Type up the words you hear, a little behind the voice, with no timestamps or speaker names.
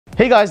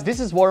Hey guys, this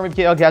is Warren with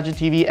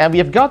KLGadgetTV, and we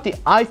have got the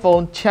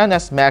iPhone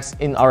XS Max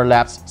in our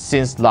laps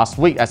since last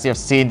week, as you have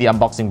seen the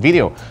unboxing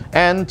video.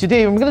 And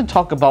today we're going to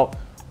talk about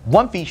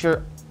one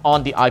feature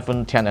on the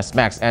iPhone XS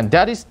Max, and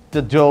that is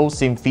the dual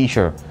SIM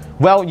feature.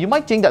 Well, you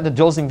might think that the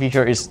dual SIM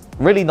feature is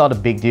really not a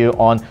big deal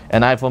on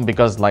an iPhone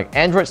because like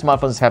Android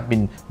smartphones have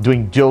been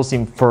doing dual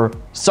SIM for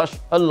such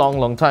a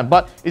long time.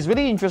 But it's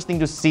really interesting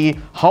to see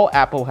how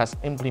Apple has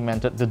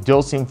implemented the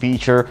dual SIM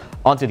feature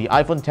onto the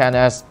iPhone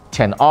XS,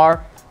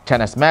 XR,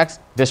 XS Max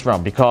this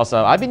round, because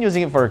I've been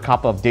using it for a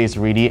couple of days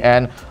really,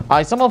 and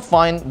I somehow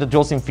find the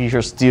dual SIM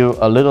feature still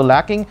a little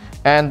lacking.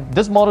 And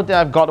this model that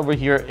I've got over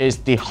here is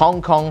the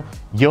Hong Kong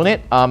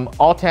unit.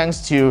 All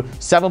thanks to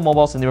 7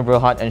 Mobiles in the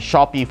neighborhood and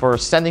Shopee for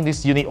sending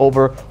this unit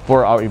over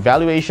for our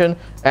evaluation.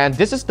 And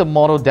this is the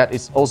model that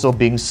is also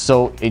being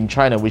sold in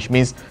China, which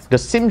means the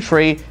SIM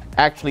tray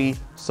actually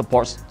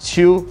supports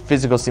 2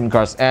 physical SIM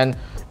cards. And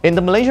in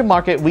the Malaysian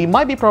market, we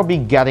might be probably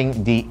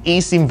getting the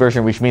eSIM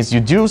version, which means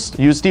you're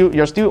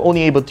still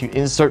only able to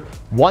insert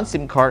 1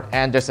 SIM card,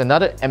 and there's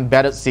another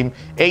embedded SIM,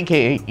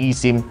 aka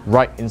eSIM,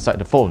 right inside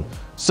the phone.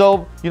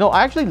 So,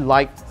 I actually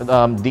like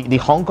the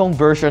Hong Kong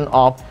version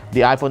of the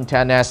iPhone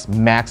XS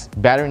Max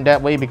better in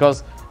that way,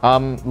 because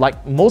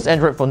like most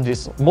Android phones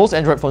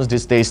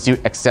these days still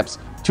accepts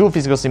 2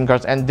 physical SIM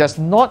cards, and there's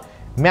not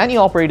many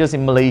operators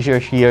in Malaysia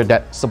here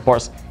that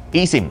supports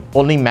eSIM.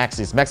 Only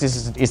Maxis.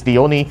 Maxis is the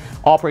only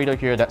operator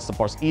here that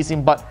supports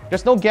eSIM, but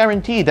there's no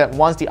guarantee that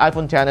once the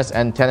iPhone XS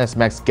and XS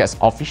Max gets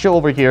official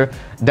over here,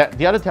 that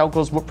the other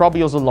telcos will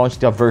probably also launch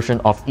their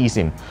version of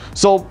eSIM.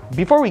 So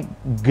before we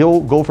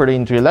go further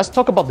into it, let's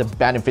talk about the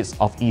benefits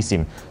of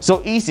eSIM.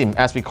 So eSIM,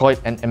 as we call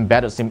it, an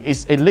embedded SIM,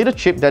 is a little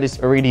chip that is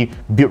already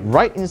built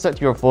right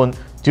inside your phone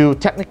to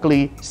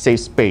technically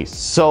save space.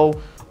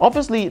 So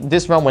obviously,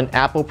 this round when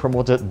Apple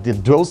promoted the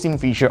dual SIM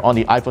feature on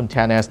the iPhone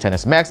XS,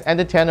 XS Max, and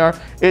the XR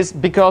is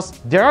because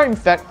there are in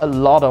fact a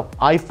lot of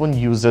iPhone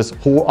users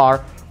who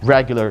are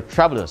regular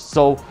travelers.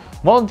 So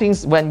one of the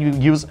things when you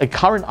use a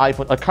current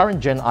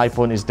gen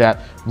iPhone is that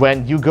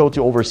when you go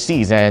to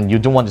overseas and you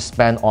don't want to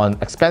spend on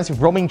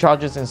expensive roaming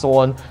charges and so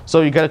on, so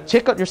you gotta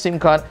take out your SIM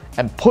card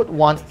and put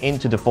one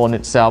into the phone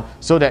itself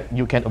so that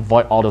you can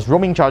avoid all those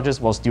roaming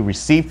charges while still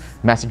receive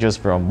messages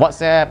from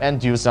WhatsApp and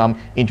do some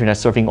internet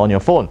surfing on your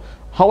phone.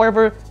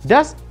 However,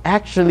 there's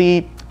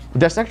actually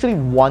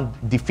one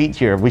defeat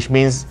here, which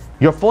means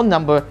your phone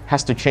number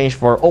has to change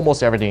for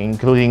almost everything,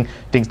 including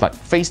things like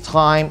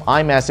FaceTime,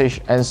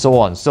 iMessage, and so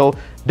on. So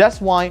that's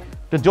why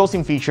the dual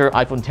SIM feature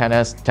iPhone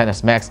XS,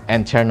 XS Max,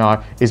 and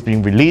XR is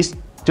being released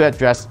to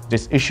address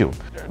this issue.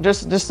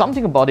 There's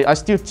something about it. I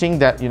still think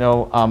that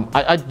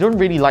I don't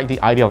really like the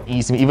idea of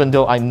eSIM, even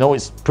though I know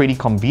it's pretty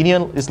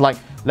convenient. It's like,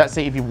 let's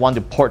say if you want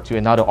to port to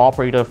another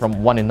operator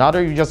from one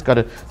another, you just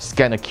gotta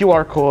scan a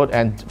QR code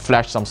and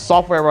flash some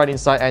software right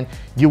inside, and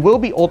you will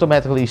be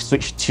automatically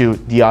switched to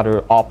the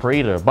other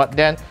operator. But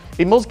then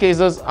in most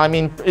cases, I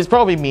mean, it's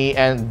probably me,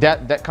 and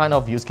that kind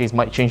of use case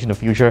might change in the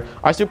future.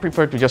 I still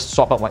prefer to just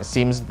swap out my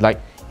SIMs like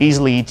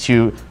easily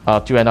to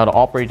another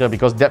operator,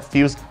 because that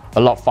feels a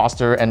lot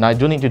faster, and I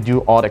don't need to do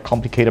all the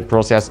complicated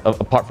process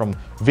apart from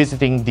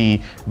visiting the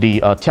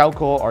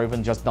telco or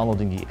even just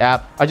downloading the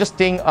app. I just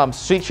think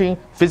switching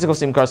physical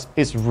SIM cards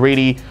is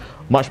really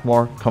much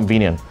more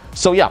convenient.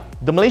 So yeah,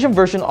 the Malaysian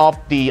version of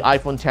the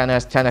iPhone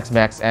XS, XS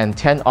Max, and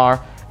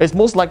XR is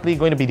most likely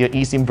going to be the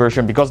eSIM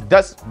version, because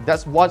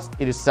that's what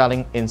it is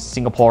selling in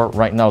Singapore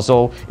right now.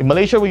 So in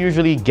Malaysia, we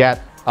usually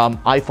get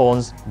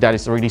iPhones that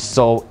is already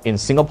sold in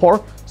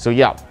Singapore. So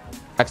yeah,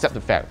 accept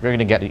the fact we're going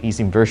to get the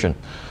eSIM version.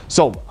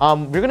 So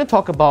we're going to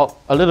talk about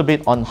a little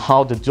bit on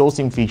how the dual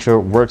SIM feature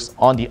works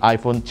on the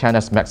iPhone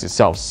XS Max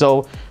itself.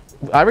 So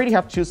I already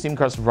have 2 SIM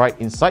cards right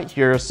inside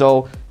here.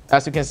 So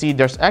as you can see,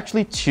 there's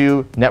actually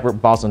 2 network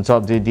bars on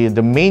top.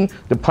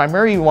 The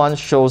primary one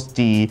shows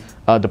the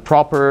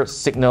proper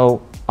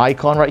signal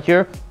icon right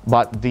here,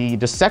 but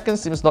the second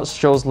SIM slot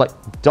shows like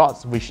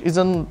dots, which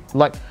isn't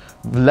like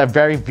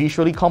very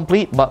visually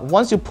complete. But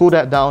once you pull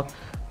that down,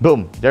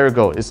 boom, there you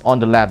go, it's on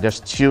the left. There's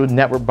 2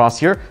 network bars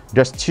here.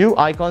 There's 2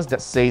 icons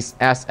that says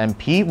S and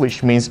P,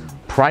 which means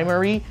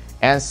primary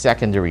and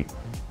secondary,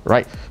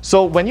 right?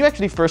 So when you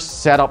actually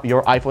first set up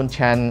your iPhone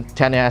X,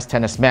 XS,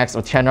 XS Max,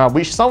 or XR,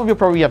 which some of you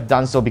probably have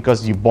done so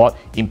because you bought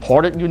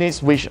imported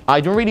units, which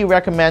I don't really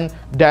recommend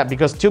that,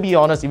 because to be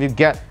honest, if you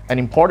get an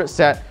imported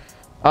set,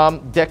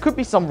 there could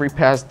be some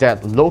repairs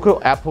that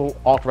local Apple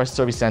authorized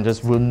service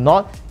centers will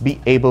not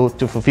be able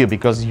to fulfill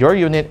because your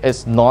unit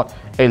is not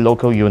a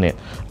local unit.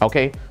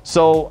 Okay,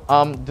 so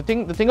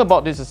the thing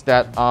about this is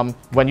that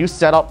when you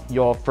set up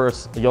your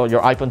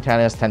iPhone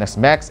XS, XS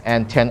Max,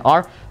 and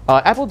XR,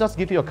 Apple does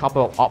give you a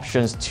couple of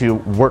options to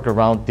work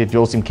around the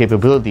dual SIM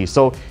capability.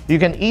 So you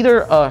can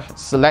either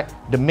select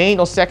the main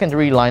or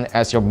secondary line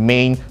as your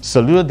main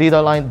cellular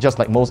data line, just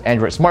like most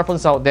Android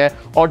smartphones out there,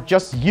 or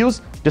just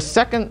use the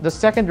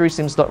secondary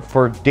SIM slot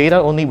for data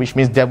only, which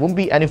means there won't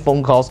be any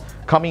phone calls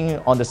coming in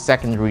on the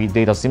secondary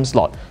data SIM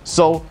slot.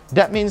 So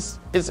that means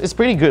it's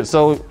pretty good.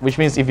 So which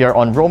means if you're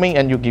on roaming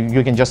and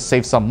you can just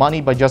save some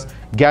money by just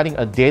getting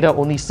a data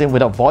only SIM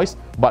without voice,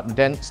 but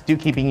then still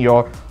keeping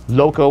your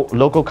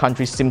local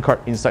country SIM card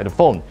inside the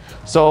phone.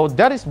 So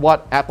that is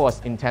what Apple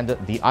has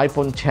intended the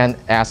iPhone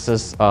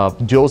XS's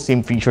dual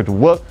SIM feature to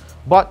work.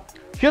 But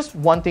here's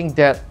one thing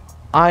that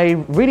I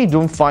really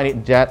don't find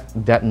it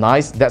that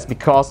nice. That's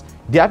because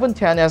the iPhone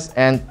XS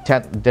and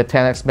the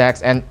XS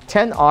Max and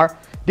XR,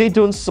 they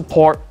don't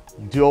support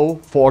dual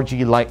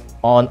 4G like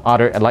on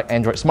other like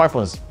Android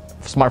smartphones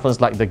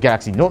like the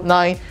Galaxy Note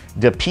 9,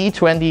 the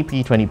P20,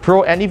 P20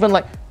 Pro, and even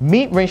like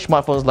mid-range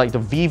smartphones like the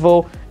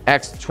Vivo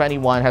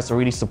X21 has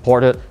already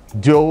supported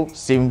dual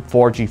SIM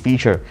 4G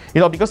feature.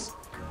 You know, because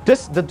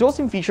the dual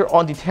SIM feature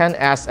on the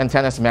XS and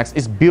XS Max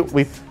is built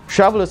with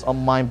travelers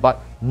on mind,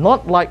 but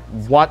not like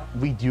what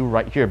we do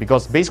right here,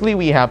 because basically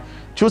we have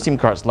two SIM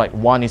cards, like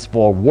one is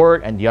for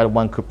work and the other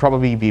one could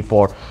probably be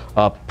for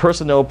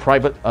personal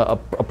private a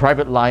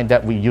private line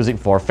that we use it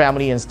for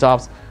family and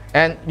stuff.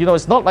 And you know,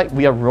 it's not like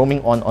we are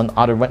roaming on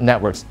other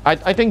networks.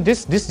 I think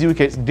this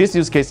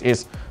use case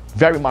is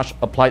very much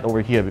applied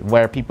over here,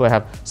 where people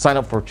have signed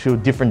up for two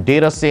different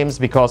data SIMs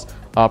because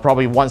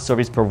probably one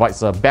service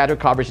provides a better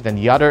coverage than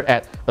the other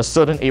at a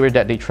certain area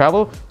that they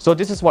travel. So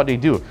this is what they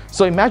do.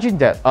 So imagine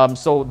that.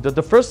 So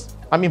the first,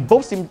 I mean,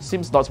 both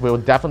SIM slots will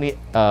definitely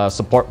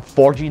support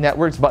 4G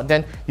networks, but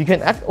then you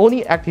can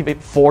only activate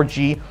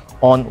 4G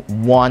on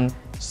one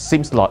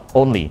SIM slot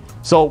only.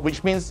 So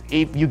which means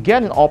if you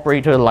get an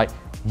operator like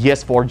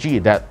Yes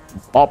 4G that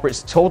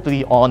operates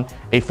totally on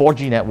a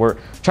 4G network,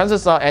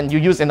 chances are, and you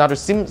use another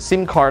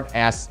SIM card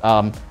as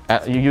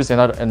you use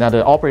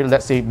another operator,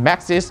 let's say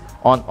Maxis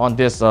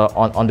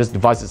on this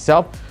device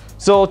itself.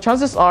 So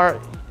chances are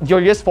your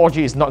Yes 4G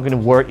is not going to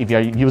work if you're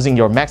using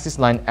your Maxis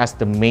line as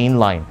the main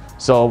line.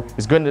 So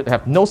it's going to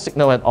have no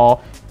signal at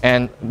all,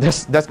 and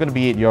that's going to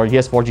be it. Your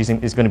Yes 4G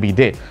SIM is going to be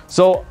dead.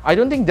 So I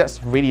don't think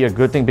that's really a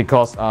good thing,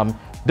 because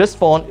this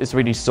phone is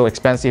really so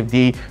expensive.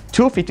 The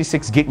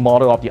 256 gig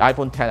model of the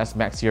iPhone XS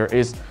Max here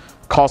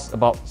costs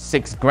about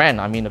 $6,000.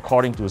 I mean,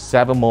 according to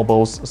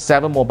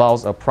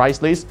 7mobile's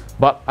price list,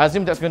 but I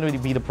assume that's going to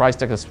be the price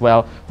tag as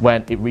well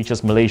when it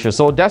reaches Malaysia.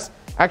 So that's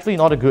actually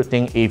not a good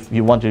thing if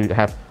you want to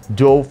have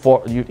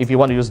if you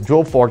want to use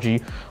dual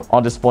 4G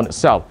on this phone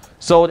itself.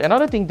 So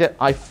another thing that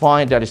I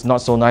find that is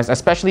not so nice,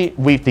 especially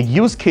with the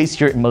use case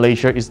here in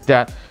Malaysia, is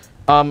that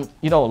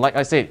you know, like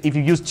I said, if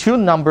you use two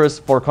numbers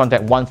for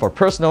contact, one for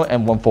personal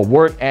and one for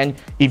work, and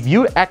if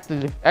you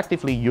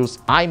actively use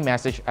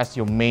iMessage as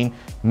your main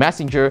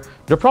messenger,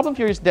 the problem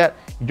here is that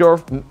your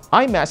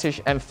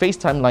iMessage and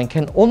FaceTime line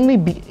can only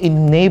be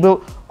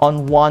enabled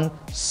on one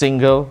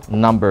single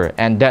number,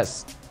 and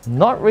that's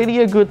not really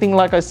a good thing.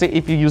 Like I said,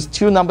 if you use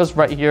two numbers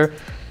right here,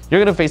 you're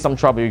gonna face some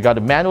trouble. You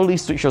gotta manually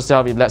switch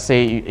yourself. If let's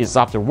say it's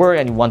after work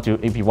and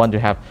if you want to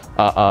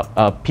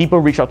have people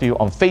reach out to you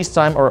on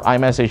FaceTime or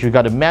iMessage, you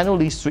gotta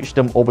manually switch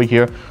them over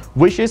here,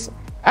 which is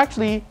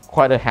actually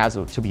quite a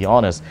hassle, to be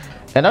honest.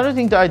 Another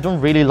thing that I don't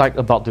really like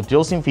about the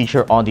dual SIM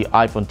feature on the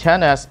iPhone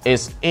XS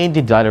is in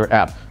the dialer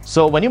app.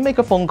 So when you make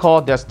a phone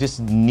call, there's this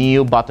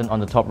new button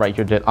on the top right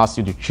here that asks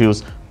you to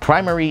choose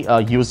primary,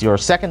 use your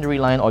secondary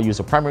line or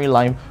use a primary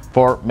line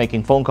for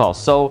making phone calls.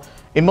 So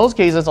in most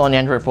cases on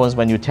Android phones,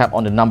 when you tap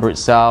on the number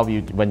itself,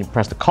 when you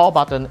press the call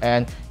button,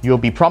 and you'll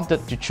be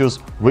prompted to choose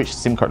which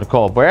SIM card to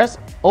call. Whereas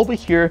over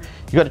here,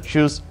 you got to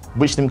choose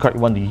which SIM card you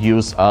want to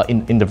use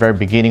in the very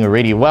beginning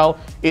already. Well,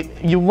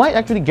 you might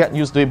actually get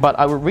used to it, but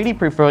I would really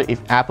prefer if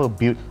Apple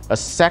built a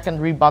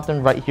secondary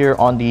button right here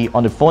on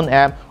the phone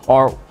app,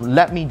 or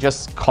let me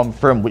just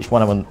confirm which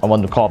one I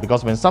want to call.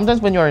 Because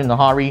sometimes when you're in a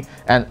hurry,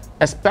 and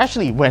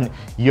especially when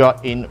you're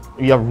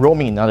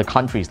roaming in other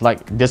countries,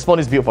 like this phone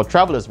is built for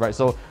travelers, right?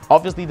 So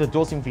obviously the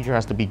dual SIM feature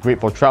has to be great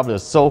for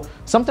travelers. So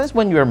sometimes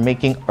when you're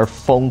making a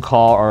phone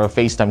call or a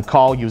FaceTime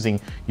call using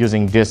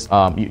this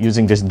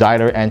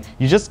dialer, and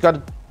you just got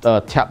to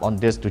tap on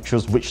this to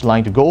choose which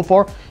line to go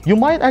for, you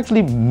might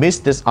actually miss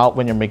this out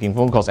when you're making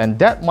phone calls, and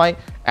that might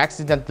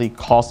accidentally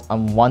cause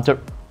unwanted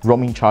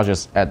roaming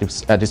charges at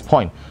this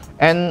point.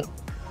 And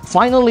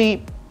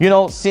finally, you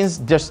know, since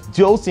there's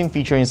dual SIM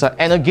feature inside,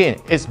 and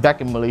again, it's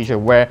back in Malaysia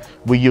where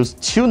we use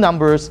two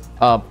numbers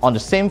on the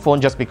same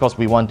phone just because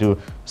we want to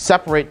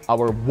separate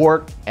our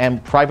work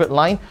and private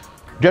line,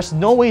 there's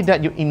no way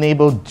that you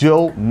enable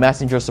dual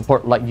messenger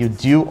support like you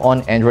do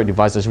on Android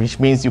devices, which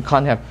means you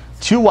can't have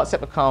two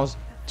WhatsApp accounts,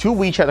 two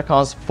WeChat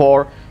accounts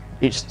for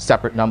each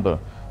separate number.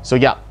 So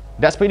yeah,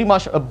 that's pretty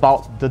much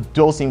about the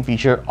dual SIM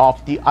feature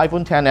of the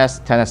iPhone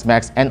XS, XS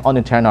Max, and on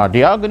the XR.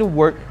 They are going to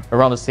work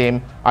around the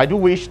same. I do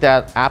wish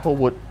that Apple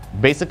would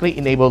basically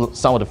enable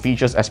some of the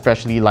features,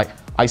 especially like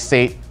I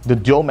say, the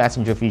dual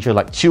messenger feature,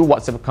 like two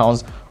WhatsApp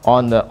accounts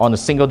on the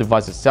single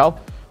device itself.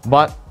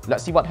 But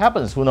let's see what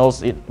happens. Who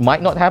knows? It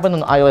might not happen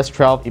on iOS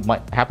 12. It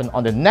might happen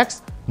on the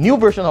next new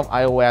version of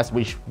iOS,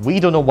 which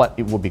we don't know what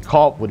it would be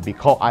called. Would it be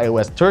called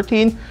iOS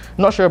 13?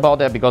 Not sure about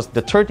that, because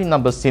the 13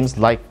 number seems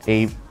like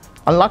a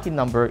unlucky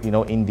number, you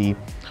know, in the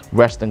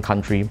Western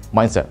country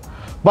mindset.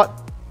 But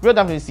we'll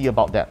definitely see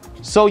about that.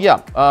 So yeah,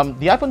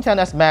 the iPhone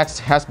XS Max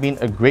has been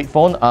a great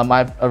phone. I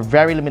have a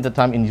very limited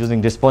time in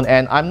using this phone,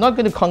 and I'm not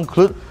going to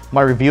conclude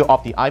my review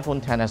of the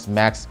iPhone XS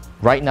Max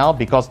right now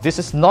because this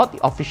is not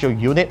the official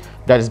unit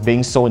that is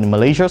being sold in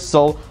Malaysia.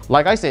 So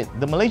like I said,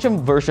 the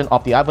Malaysian version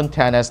of the iPhone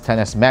XS,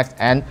 XS Max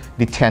and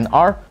the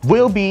XR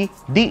will be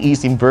the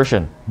eSIM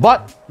version.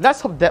 But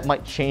let's hope that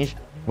might change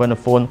when the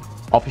phone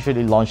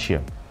officially launched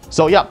here.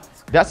 So yeah,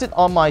 that's it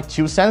on my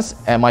 2 cents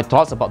and my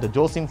thoughts about the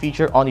dual SIM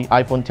feature on the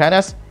iPhone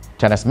XS,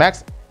 XS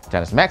Max,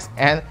 XS Max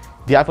and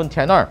the iPhone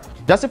XR.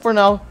 That's it for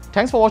now.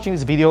 Thanks for watching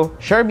this video.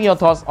 Share me your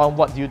thoughts on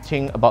what do you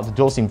think about the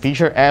dual SIM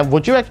feature, and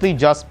would you actually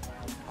just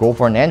go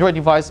for an Android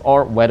device,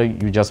 or whether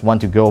you just want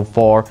to go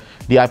for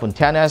the iPhone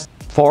XS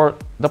for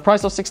the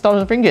price of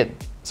 6,000 ringgit.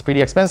 It's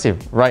pretty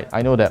expensive, right?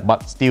 I know that,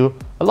 but still,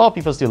 a lot of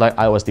people still like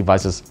iOS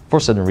devices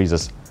for certain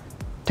reasons.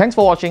 Thanks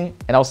for watching,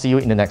 and I'll see you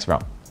in the next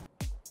round.